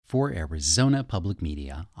For Arizona Public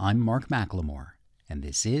Media, I'm Mark McLemore, and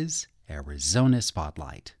this is Arizona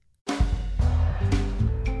Spotlight.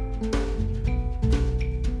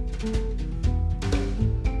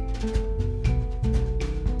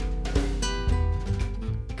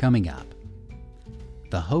 Coming up,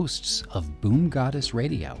 the hosts of Boom Goddess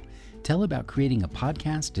Radio tell about creating a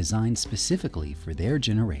podcast designed specifically for their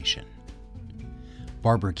generation.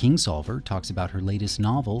 Barbara Kingsolver talks about her latest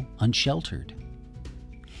novel, Unsheltered.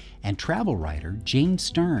 And travel writer Jane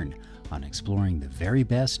Stern on exploring the very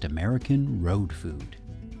best American road food.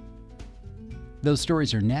 Those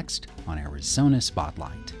stories are next on Arizona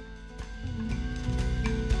Spotlight.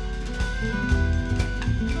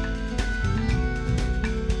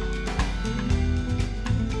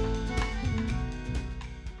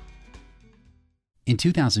 In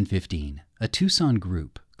 2015, a Tucson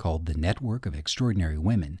group called the Network of Extraordinary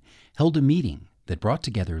Women held a meeting that brought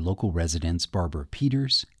together local residents Barbara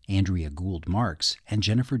Peters, Andrea Gould Marks, and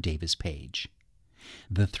Jennifer Davis Page.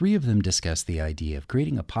 The three of them discussed the idea of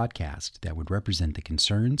creating a podcast that would represent the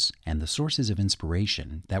concerns and the sources of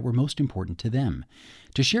inspiration that were most important to them,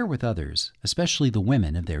 to share with others, especially the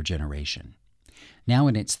women of their generation. Now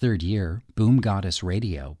in its third year, Boom Goddess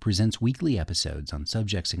Radio presents weekly episodes on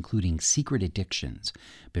subjects including secret addictions,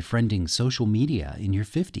 befriending social media in your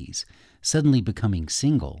 50s, suddenly becoming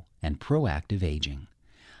single, and proactive aging.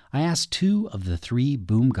 I asked two of the three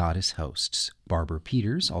Boom Goddess hosts, Barbara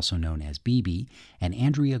Peters, also known as BB, and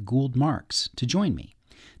Andrea Gould Marks, to join me,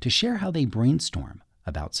 to share how they brainstorm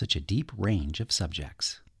about such a deep range of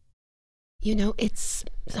subjects. You know, it's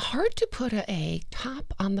hard to put a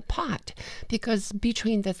top on the pot because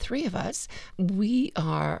between the three of us, we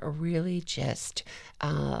are really just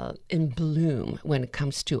in bloom when it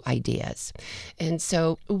comes to ideas. And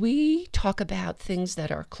so we talk about things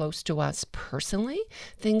that are close to us personally,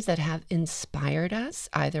 things that have inspired us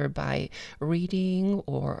either by reading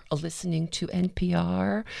or listening to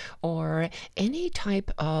NPR or any type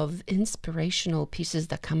of inspirational pieces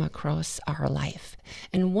that come across our life.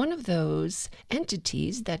 And one of those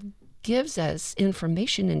entities that gives us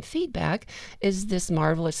information and feedback is this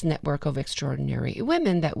marvelous network of extraordinary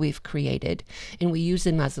women that we've created, and we use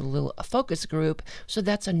them as a little focus group, so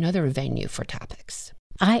that's another venue for topics.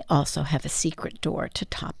 I also have a secret door to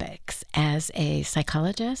topics. As a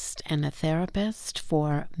psychologist and a therapist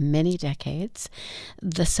for many decades,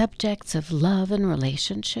 the subjects of love and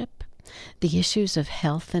relationship, the issues of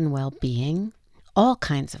health and well-being, all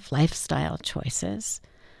kinds of lifestyle choices,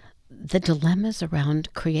 the dilemmas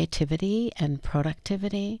around creativity and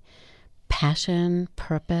productivity, passion,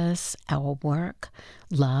 purpose, our work,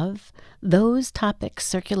 love, those topics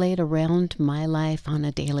circulate around my life on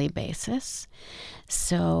a daily basis.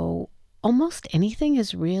 So almost anything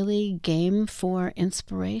is really game for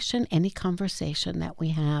inspiration. Any conversation that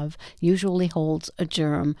we have usually holds a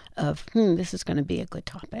germ of, this is going to be a good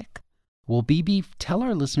topic. Well, BB, tell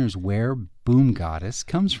our listeners where Boom Goddess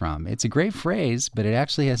comes from. It's a great phrase, but it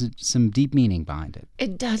actually has some deep meaning behind it.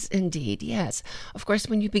 It does indeed, yes. Of course,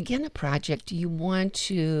 when you begin a project, you want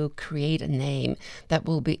to create a name that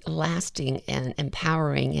will be lasting and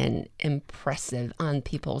empowering and impressive on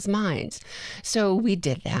people's minds. So we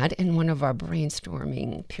did that in one of our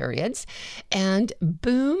brainstorming periods. And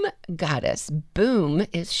Boom Goddess, boom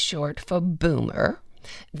is short for boomer,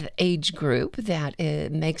 the age group that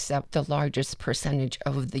makes up the largest percentage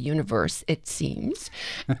of the universe, it seems.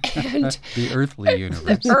 And the earthly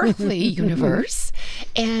universe. The earthly universe.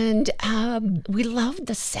 And we love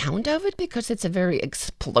the sound of it because it's a very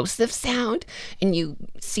explosive sound. And you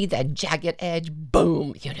see that jagged edge,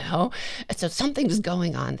 boom, So something's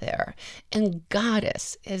going on there. And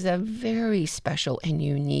goddess is a very special and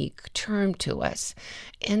unique term to us.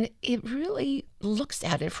 And it really looks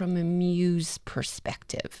at it from a muse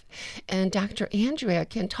perspective. And Dr. Andrea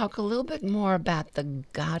can talk a little bit more about the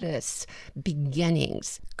goddess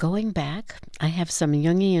beginnings. Going back, I have some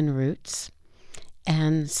Jungian roots,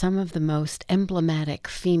 and some of the most emblematic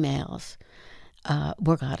females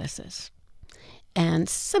were goddesses. And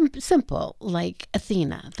simple, like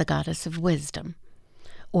Athena, the goddess of wisdom,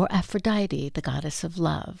 or Aphrodite, the goddess of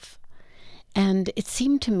love. And it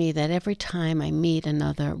seemed to me that every time I meet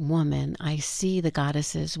another woman, I see the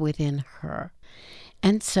goddesses within her.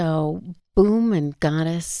 And so boom and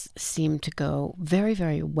goddess seem to go very,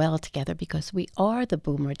 very well together because we are the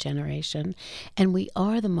boomer generation and we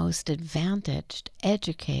are the most advantaged,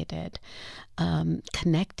 educated,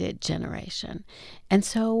 connected generation. And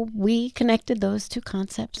so we connected those two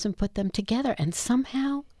concepts and put them together, and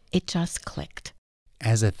somehow it just clicked.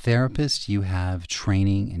 As a therapist, you have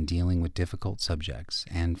training in dealing with difficult subjects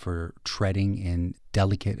and for treading in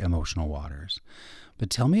delicate emotional waters. But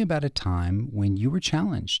tell me about a time when you were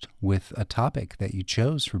challenged with a topic that you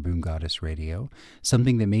chose for Boom Goddess Radio,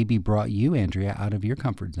 something that maybe brought you, Andrea, out of your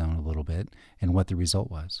comfort zone a little bit, and what the result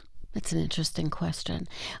was. That's an interesting question.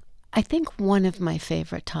 I think one of my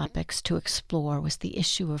favorite topics to explore was the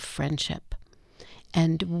issue of friendship.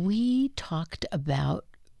 And we talked about,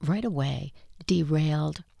 right away,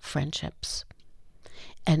 derailed friendships.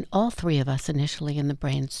 And all three of us initially in the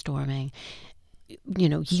brainstorming,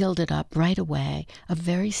 yielded up right away a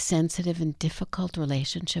very sensitive and difficult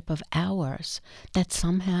relationship of ours that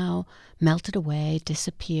somehow melted away,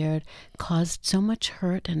 disappeared, caused so much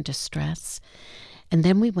hurt and distress. And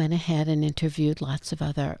then we went ahead and interviewed lots of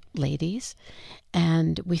other ladies,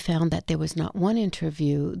 and we found that there was not one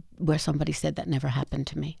interview where somebody said that never happened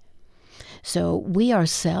to me. So we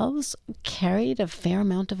ourselves carried a fair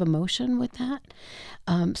amount of emotion with that.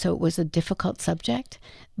 So it was a difficult subject,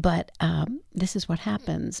 but this is what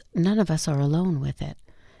happens. None of us are alone with it.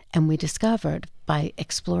 And we discovered by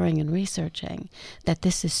exploring and researching that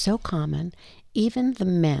this is so common, even the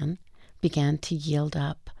men began to yield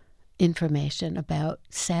up information about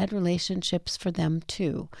sad relationships for them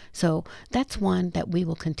too. So that's one that we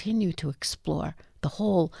will continue to explore. The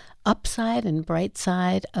whole upside and bright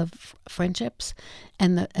side of friendships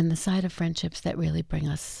and the side of friendships that really bring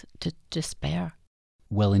us to despair.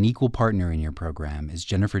 Well, an equal partner in your program is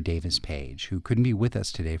Jennifer Davis Page, who couldn't be with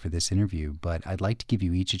us today for this interview, but I'd like to give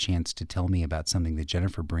you each a chance to tell me about something that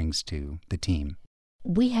Jennifer brings to the team.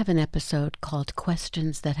 We have an episode called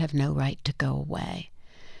Questions That Have No Right to Go Away,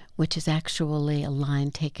 which is actually a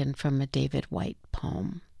line taken from a David Whyte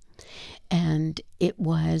poem. And it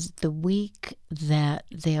was the week that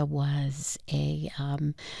there was a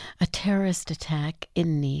terrorist attack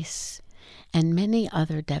in Nice and many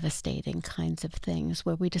other devastating kinds of things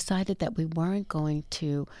where we decided that we weren't going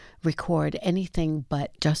to record anything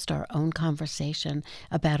but just our own conversation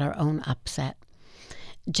about our own upset.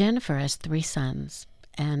 Jennifer has 3 sons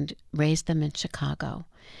and raised them in Chicago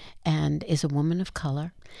and is a woman of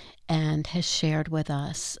color and has shared with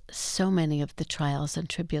us so many of the trials and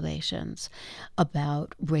tribulations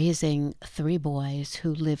about raising 3 boys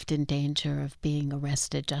who lived in danger of being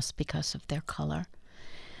arrested just because of their color.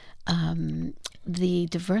 The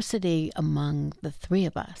diversity among the 3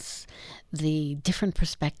 of us, the different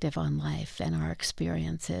perspective on life and our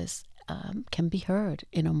experiences can be heard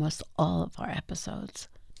in almost all of our episodes.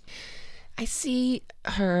 I see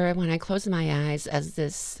her, when I close my eyes, as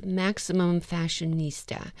this maximum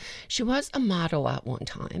fashionista. She was a model at one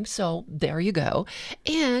time, so there you go.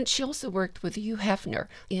 And she also worked with Hugh Hefner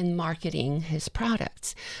in marketing his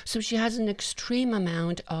products. So she has an extreme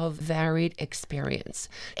amount of varied experience.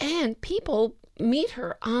 And people meet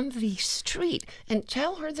her on the street and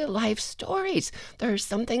tell her their life stories. There's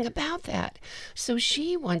something about that. So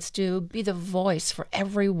she wants to be the voice for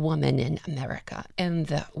every woman in America and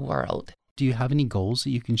the world. Do you have any goals that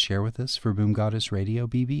you can share with us for Boom Goddess Radio,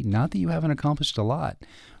 BB? Not that you haven't accomplished a lot,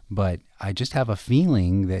 but I just have a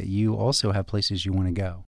feeling that you also have places you want to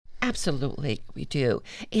go. Absolutely, we do.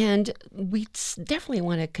 And we definitely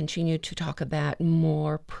want to continue to talk about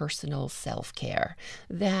more personal self-care.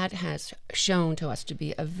 That has shown to us to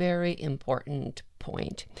be a very important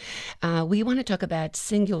point. We want to talk about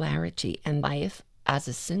singularity and life as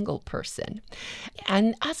a single person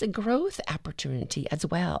and as a growth opportunity as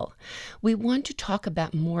well. We want to talk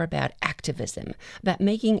about more about activism, about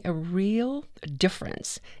making a real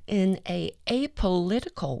difference in a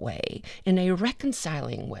apolitical way, in a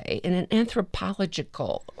reconciling way, in an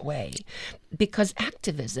anthropological way. Because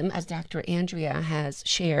activism, as Dr. Andrea has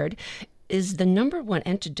shared, is the number 1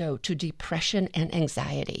 antidote to depression and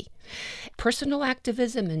anxiety. Personal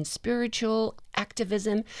activism and spiritual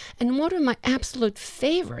activism. And one of my absolute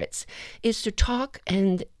favorites is to talk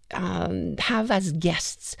and have as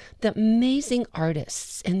guests the amazing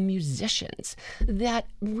artists and musicians that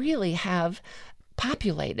really have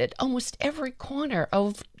populated almost every corner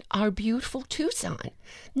of our beautiful Tucson.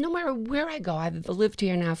 No matter where I go, I've lived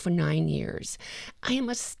here now for 9 years. I am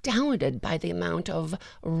astounded by the amount of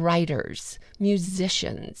writers,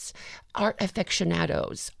 musicians, art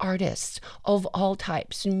aficionados, artists of all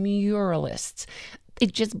types, muralists.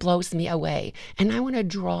 It just blows me away. And I want to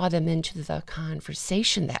draw them into the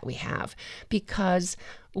conversation that we have, because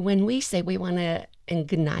when we say we want to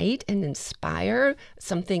ignite and inspire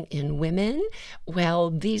something in women, well,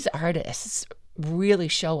 these artists really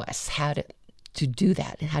show us how to do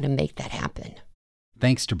that and how to make that happen.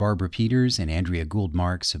 Thanks to Barbara Peters and Andrea Gould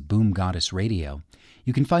Marks of Boom Goddess Radio.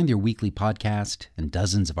 You can find their weekly podcast and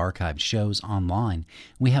dozens of archived shows online.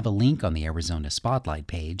 We have a link on the Arizona Spotlight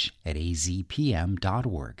page at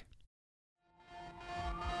azpm.org.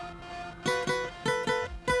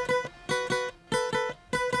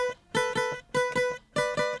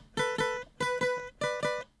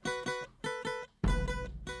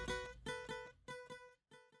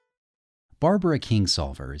 Barbara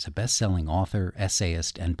Kingsolver is a best-selling author,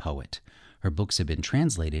 essayist, and poet. Her books have been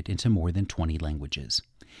translated into more than 20 languages.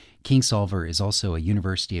 Kingsolver is also a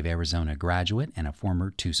University of Arizona graduate and a former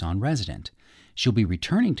Tucson resident. She'll be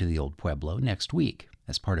returning to the Old Pueblo next week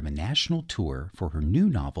as part of a national tour for her new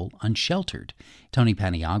novel, Unsheltered. Tony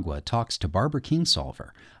Paniagua talks to Barbara Kingsolver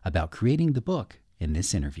about creating the book in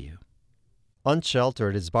this interview.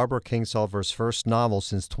 Unsheltered is Barbara Kingsolver's first novel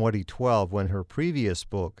since 2012, when her previous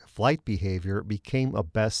book, Flight Behavior, became a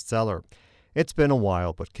bestseller. It's been a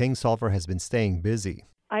while, but Kingsolver has been staying busy.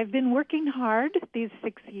 I've been working hard these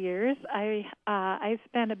 6 years. I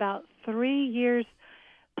spent about 3 years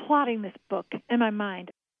plotting this book in my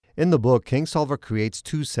mind. In the book, Kingsolver creates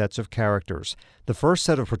two sets of characters. The first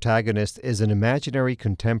set of protagonists is an imaginary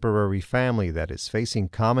contemporary family that is facing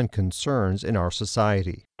common concerns in our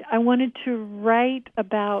society. I wanted to write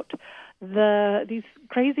about these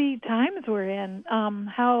crazy times we're in,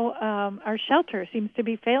 how our shelter seems to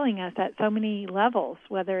be failing us at so many levels,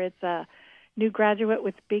 whether it's a new graduate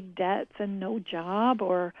with big debts and no job,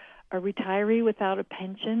 or a retiree without a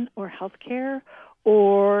pension or health care,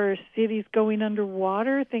 or cities going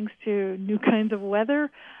underwater thanks to new kinds of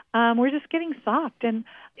weather. We're just getting socked. And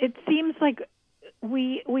it seems like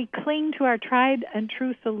we cling to our tried and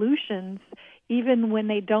true solutions even when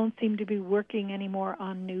they don't seem to be working anymore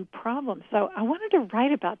on new problems. So I wanted to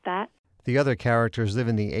write about that. The other characters live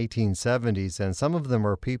in the 1870s, and some of them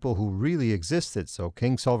are people who really existed, so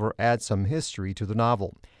Kingsolver adds some history to the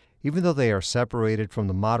novel. Even though they are separated from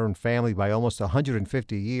the modern family by almost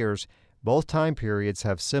 150 years, both time periods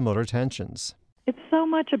have similar tensions. It's so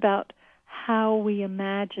much about how we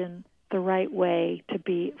imagine the right way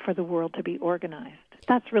for the world to be organized.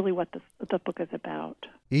 That's really what the book is about.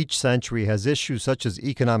 Each century has issues such as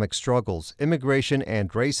economic struggles, immigration and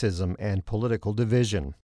racism, and political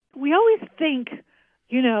division. We always think,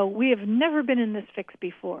 we have never been in this fix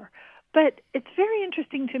before. But it's very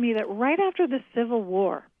interesting to me that right after the Civil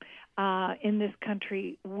War in this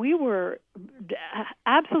country, we were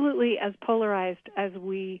absolutely as polarized as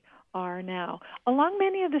we are now. Along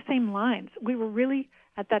many of the same lines, we were really,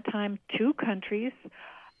 at that time, two countries.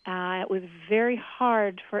 It was very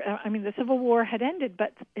hard the Civil War had ended,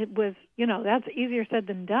 but it was, that's easier said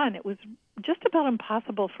than done. It was just about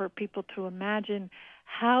impossible for people to imagine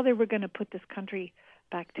how they were going to put this country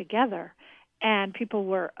back together. And people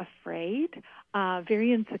were afraid,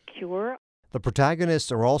 very insecure. The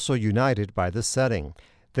protagonists are also united by the setting.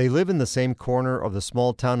 They live in the same corner of the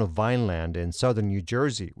small town of Vineland in southern New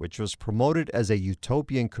Jersey, which was promoted as a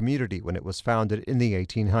utopian community when it was founded in the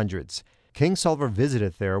 1800s. Kingsolver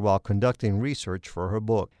visited there while conducting research for her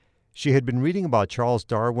book. She had been reading about Charles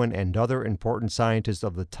Darwin and other important scientists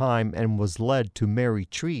of the time and was led to Mary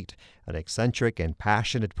Treat, an eccentric and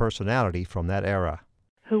passionate personality from that era,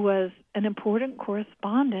 who was an important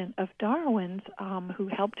correspondent of Darwin's, who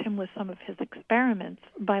helped him with some of his experiments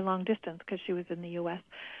by long distance because she was in the U.S.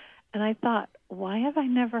 And I thought, why have I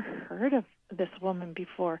never heard of this woman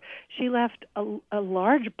before? She left a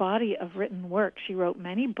large body of written work. She wrote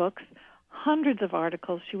many books, hundreds of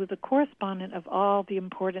articles. She was a correspondent of all the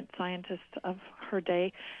important scientists of her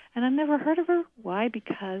day. And I've never heard of her. Why?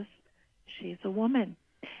 Because she's a woman.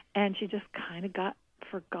 And she just kind of got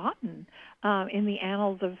forgotten in the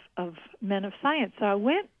annals of men of science. So I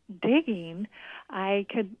went digging. I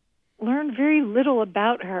could learn very little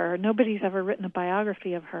about her. Nobody's ever written a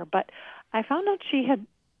biography of her, but I found out she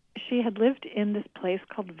had lived in this place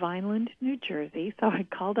called Vineland, New Jersey. So I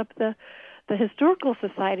called up the Historical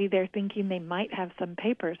Society there thinking they might have some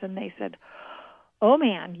papers, and they said, "Oh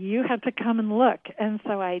man, you have to come and look." And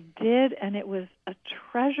so I did, and it was a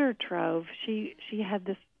treasure trove. She had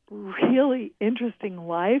this really interesting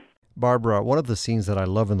life. Barbara, one of the scenes that I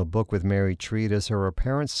love in the book with Mary Treat is her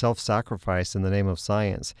apparent self-sacrifice in the name of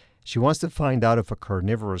science. She wants to find out if a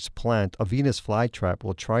carnivorous plant, a Venus flytrap,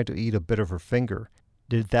 will try to eat a bit of her finger.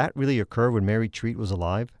 Did that really occur when Mary Treat was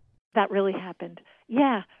alive? That really happened.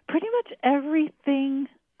 Yeah, pretty much everything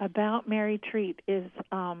about Mary Treat is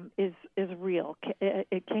real.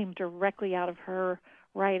 It came directly out of her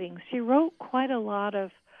writings. She wrote quite a lot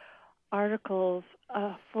of articles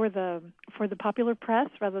for the popular press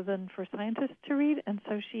rather than for scientists to read, and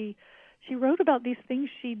so she wrote about these things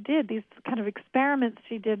she did, these kind of experiments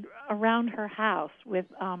she did around her house with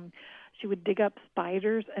she would dig up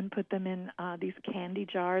spiders and put them in these candy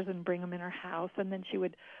jars and bring them in her house, and then she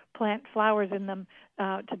would plant flowers in them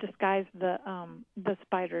to disguise the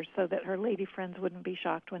spiders so that her lady friends wouldn't be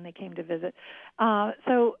shocked when they came to visit.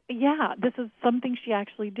 So yeah, this is something she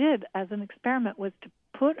actually did as an experiment, was to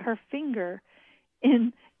put her finger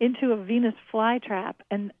into a Venus flytrap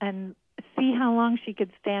and see how long she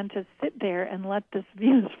could stand to sit there and let this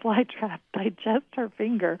Venus flytrap digest her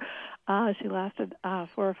finger. She lasted 4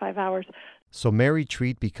 or 5 hours. So Mary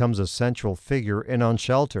Treat becomes a central figure in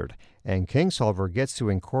Unsheltered, and Kingsolver gets to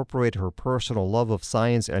incorporate her personal love of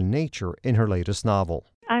science and nature in her latest novel.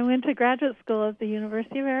 I went to graduate school at the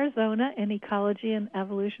University of Arizona in ecology and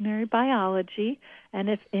evolutionary biology, and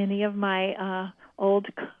if any of my old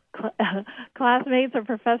classmates or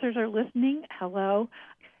professors are listening, hello.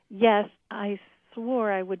 Yes, I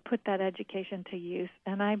swore I would put that education to use,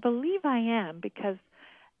 and I believe I am, because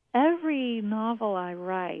every novel I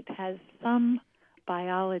write has some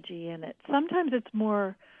biology in it. Sometimes it's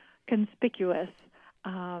more conspicuous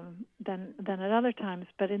than at other times,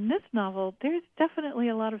 but in this novel, there's definitely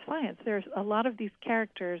a lot of science. There's a lot of these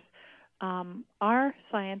characters. Our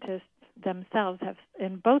scientists themselves have,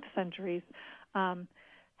 in both centuries,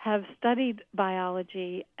 have studied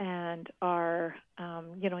biology and are,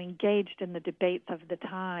 engaged in the debates of the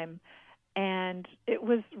time. And it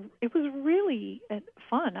was really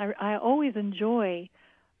fun. I always enjoy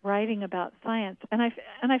writing about science, and I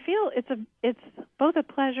feel it's both a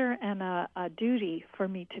pleasure and a duty for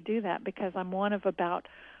me to do that, because I'm one of about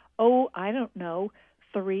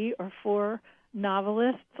 3 or 4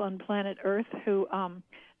 novelists on planet Earth who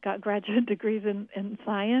got graduate degrees in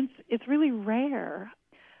science. It's really rare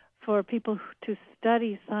for people to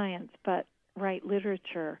study science but write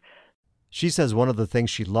literature. She says one of the things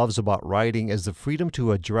she loves about writing is the freedom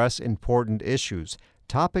to address important issues,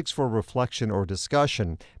 topics for reflection or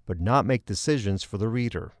discussion, but not make decisions for the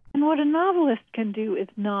reader. And what a novelist can do is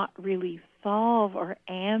not really solve or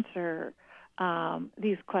answer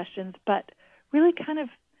these questions, but really kind of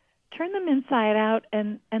turn them inside out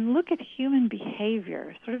and look at human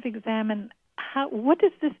behavior, sort of examine what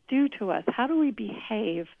does this do to us? How do we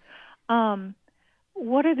behave?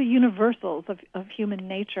 What are the universals of human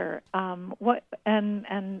nature? And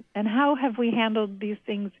how have we handled these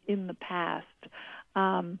things in the past?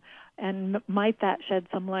 And might that shed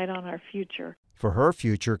some light on our future? For her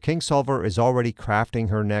future, Kingsolver is already crafting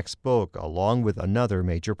her next book, along with another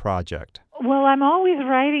major project. Well, I'm always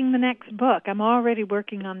writing the next book. I'm already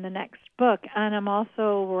working on the next book, and I'm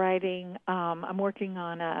also writing, I'm working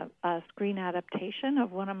on a screen adaptation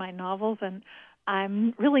of one of my novels, and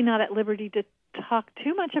I'm really not at liberty to talk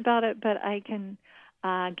too much about it, but I can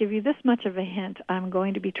give you this much of a hint. I'm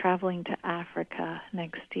going to be traveling to Africa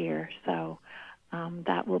next year, so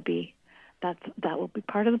that will be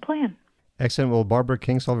part of the plan. Excellent. Well, Barbara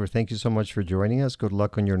Kingsolver, thank you so much for joining us. Good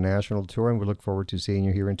luck on your national tour, and we look forward to seeing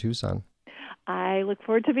you here in Tucson. I look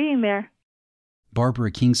forward to being there.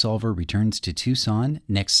 Barbara Kingsolver returns to Tucson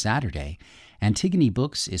next Saturday. Antigone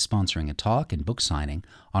Books is sponsoring a talk and book signing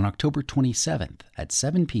on October 27th at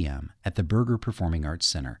 7 p.m. at the Berger Performing Arts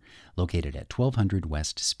Center, located at 1200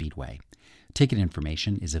 West Speedway. Ticket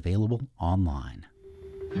information is available online.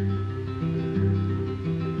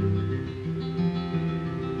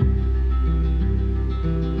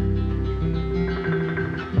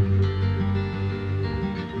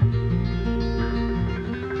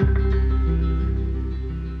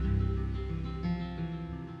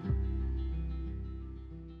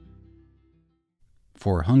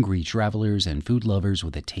 For hungry travelers and food lovers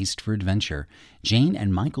with a taste for adventure, Jane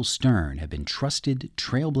and Michael Stern have been trusted,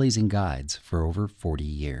 trailblazing guides for over 40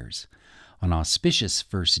 years. An auspicious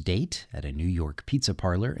first date at a New York pizza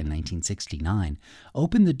parlor in 1969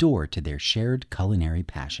 opened the door to their shared culinary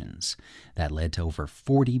passions. That led to over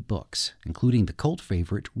 40 books, including the cult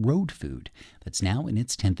favorite Road Food, that's now in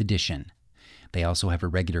its 10th edition. They also have a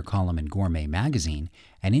regular column in Gourmet magazine,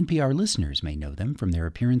 and NPR listeners may know them from their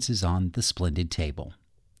appearances on The Splendid Table.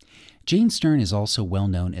 Jane Stern is also well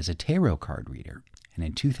known as a tarot card reader, and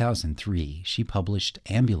in 2003 she published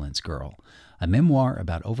Ambulance Girl, a memoir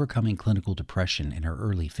about overcoming clinical depression in her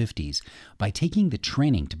early 50s by taking the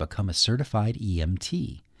training to become a certified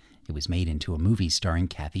EMT. It was made into a movie starring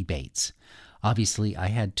Kathy Bates. Obviously, I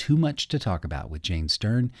had too much to talk about with Jane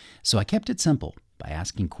Stern, so I kept it simple by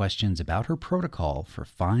asking questions about her protocol for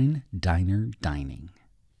fine diner dining.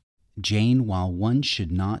 Jane, while one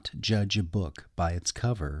should not judge a book by its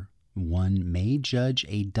cover, one may judge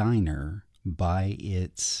a diner by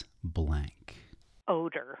its blank.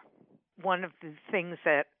 Odor. One of the things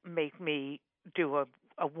that make me do a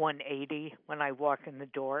 180 when I walk in the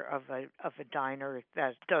door of a diner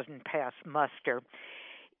that doesn't pass muster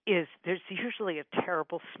is there's usually a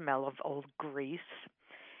terrible smell of old grease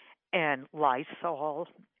and Lysol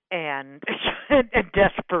and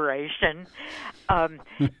desperation.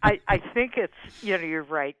 I think it's, you're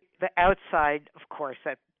right. The outside, of course,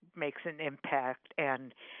 that makes an impact.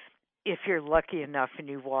 And if you're lucky enough and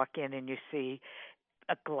you walk in and you see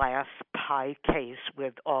a glass pie case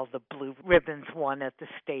with all the blue ribbons won at the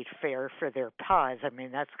state fair for their pies. I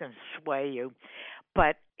mean, that's going to sway you.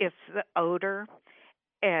 But it's the odor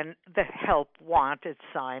and the help wanted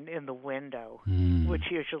sign in the window, which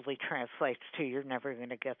usually translates to you're never going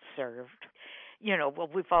to get served. You know, well,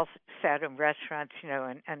 we've all sat in restaurants, you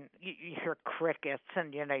know, and you hear crickets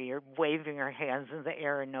and, you know, you're waving your hands in the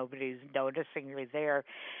air and nobody's noticing you're there.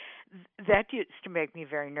 That used to make me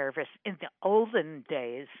very nervous. In the olden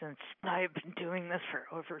days, since I've been doing this for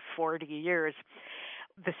over 40 years,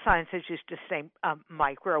 the signs that used to say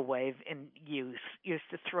microwave in use used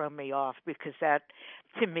to throw me off because that,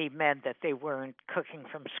 to me, meant that they weren't cooking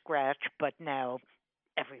from scratch, but now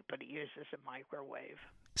everybody uses a microwave.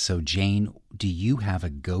 So, Jane, do you have a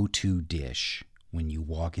go-to dish when you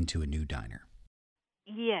walk into a new diner?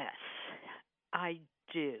 Yes, I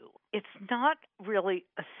do. It's not really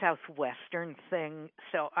a Southwestern thing,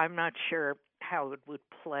 so I'm not sure how it would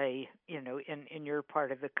play, you know, in your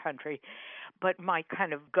part of the country. But my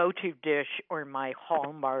kind of go-to dish or my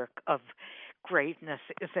hallmark of greatness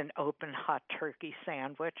is an open hot turkey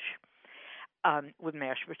sandwich with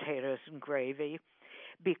mashed potatoes and gravy,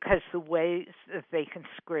 because the ways that they can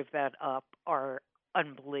screw that up are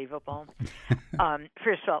unbelievable.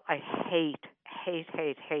 First of all, I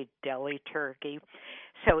hate deli turkey.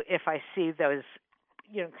 So if I see those,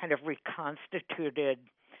 you know, kind of reconstituted,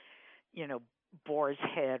 you know, boar's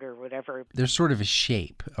head or whatever. There's sort of a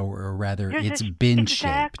shape, or rather, it's been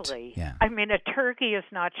shaped. Exactly. Yeah. I mean, a turkey is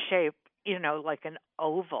not shaped, you know, like an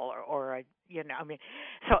oval or a, you know, I mean,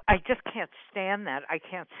 so I just can't stand that. I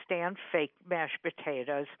can't stand fake mashed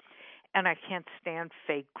potatoes, and I can't stand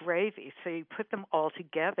fake gravy. So you put them all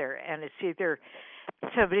together, and it's either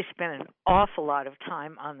somebody spent an awful lot of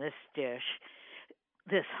time on this dish,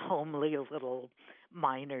 this homely little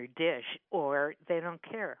minor dish, or they don't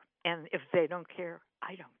care. And if they don't care, I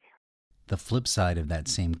don't care. The flip side of that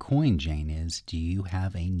same coin, Jane, is do you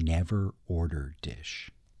have a never order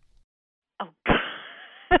dish? Oh,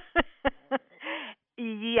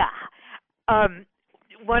 yeah.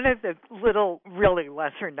 One of the little, really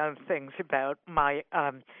lesser-known things about my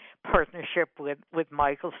partnership with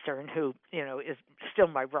Michael Stern, who, you know, is still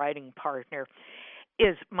my writing partner,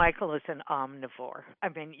 is Michael is an omnivore. I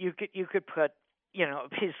mean, you could put, you know, a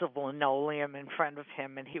piece of linoleum in front of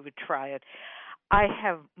him and he would try it. I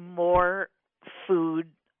have more food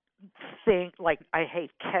like I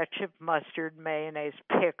hate ketchup, mustard, mayonnaise,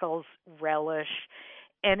 pickles, relish,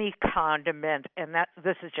 any condiment, and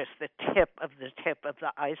this is just the tip of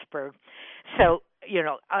the iceberg. So, you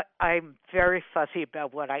know, I'm very fussy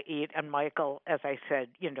about what I eat, and Michael, as I said,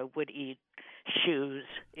 you know, would eat shoes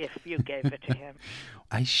if you gave it to him.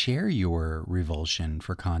 I share your revulsion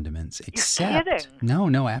for condiments, except... You're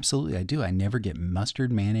kidding. No, absolutely, I do. I never get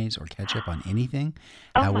mustard, mayonnaise, or ketchup on anything.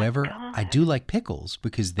 Oh, however, my God. I do like pickles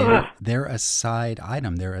because they're a side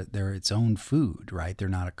item. They're its own food, right? They're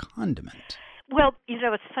not a condiment. Well, you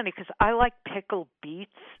know, it's funny because I like pickled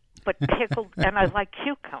beets, but and I like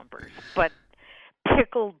cucumbers, but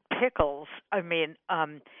pickled pickles, I mean,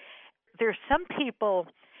 there's some people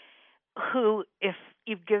who, if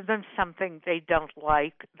you give them something they don't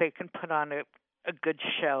like, they can put on a good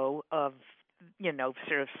show of, you know,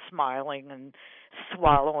 sort of smiling and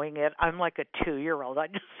swallowing it. I'm like a 2-year-old. I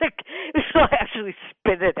just think I actually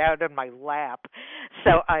spit it out in my lap.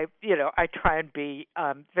 So I try and be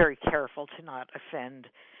very careful to not offend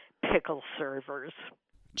pickle servers.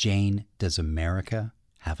 Jane, does America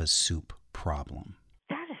have a soup problem?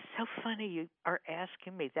 That is so funny you are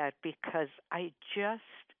asking me that, because I just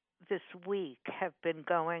this week have been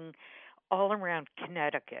going all around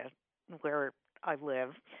Connecticut, where I live,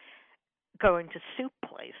 going to soup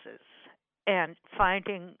places and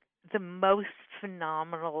finding the most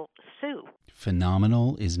phenomenal soup.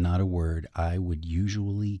 Phenomenal is not a word I would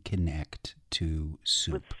usually connect to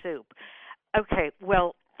soup. With soup. Okay,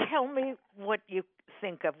 well, tell me what you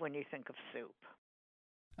think of when you think of soup.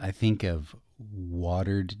 I think of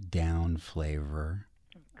watered down flavor,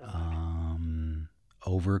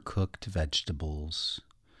 overcooked vegetables,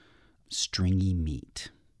 stringy meat.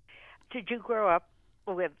 Did you grow up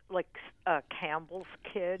with, like, Campbell's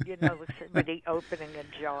Kid, you know, with somebody opening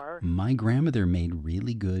a jar? My grandmother made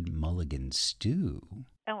really good mulligan stew.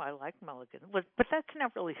 Oh, I like mulligan. But that's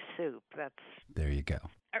not really soup. There you go.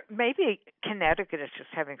 Maybe Connecticut is just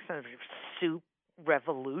having some sort of soup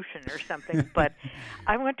revolution or something. But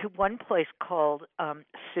I went to one place called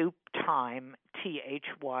Soup Time,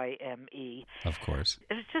 Thyme. Of course.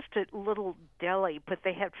 It was just a little deli, but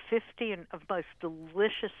they had 15 of the most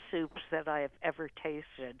delicious soups that I have ever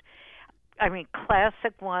tasted. I mean,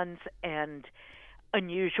 classic ones and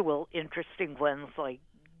unusual, interesting ones like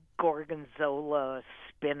gorgonzola,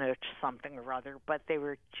 spinach, something or other, but they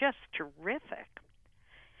were just terrific.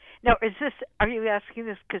 Now, are you asking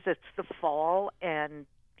this because it's the fall and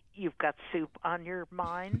you've got soup on your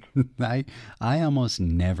mind? I almost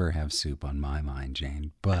never have soup on my mind,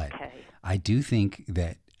 Jane, but Okay. I do think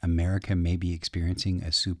that America may be experiencing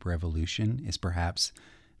a soup revolution is perhaps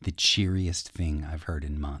the cheeriest thing I've heard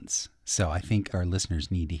in months. So I think our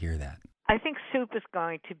listeners need to hear that. I think soup is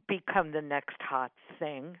going to become the next hot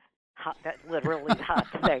thing. That literally hot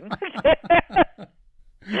thing. Okay.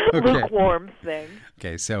 Lukewarm thing.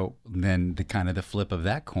 Okay, so then the flip of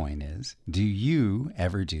that coin is, do you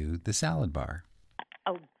ever do the salad bar?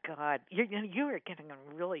 Oh, God. You are getting on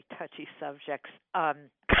really touchy subjects. I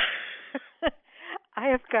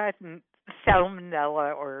have gotten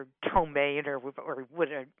salmonella or ptomaine or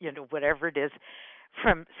whatever it is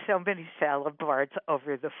from so many salad bars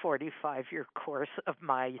over the 45-year course of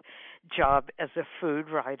my job as a food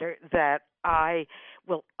writer that I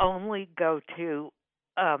will only go to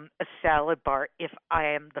a salad bar if I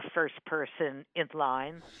am the first person in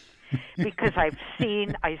line, because I see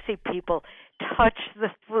people touch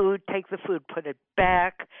the food, take the food, put it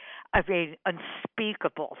back. I mean,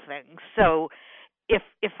 unspeakable things. So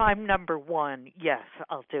if I'm number one, yes,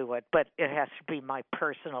 I'll do it, but it has to be my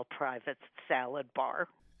personal private salad bar.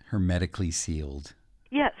 Hermetically sealed.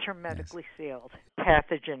 Yes, hermetically sealed,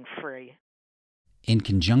 pathogen-free. In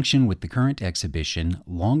conjunction with the current exhibition,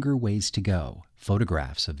 Longer Ways to Go,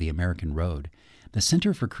 Photographs of the American Road, the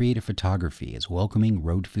Center for Creative Photography is welcoming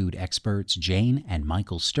road food experts Jane and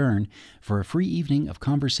Michael Stern for a free evening of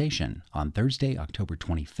conversation on Thursday, October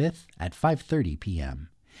 25th at 5:30 p.m.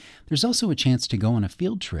 There's also a chance to go on a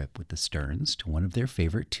field trip with the Sterns to one of their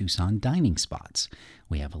favorite Tucson dining spots.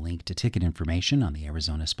 We have a link to ticket information on the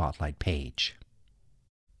Arizona Spotlight page.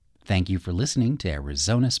 Thank you for listening to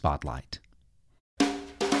Arizona Spotlight.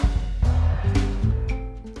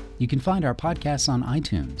 You can find our podcasts on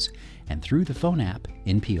iTunes and through the phone app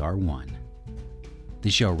NPR One.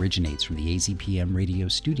 The show originates from the AZPM radio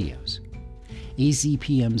studios.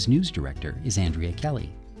 AZPM's news director is Andrea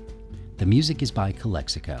Kelly. The music is by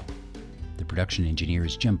Calexico. The production engineer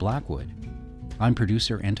is Jim Blackwood. I'm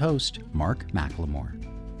producer and host Mark McLemore.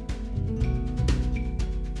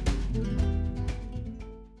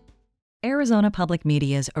 Arizona Public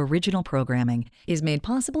Media's original programming is made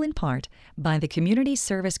possible in part by the Community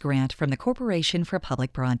Service Grant from the Corporation for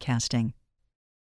Public Broadcasting.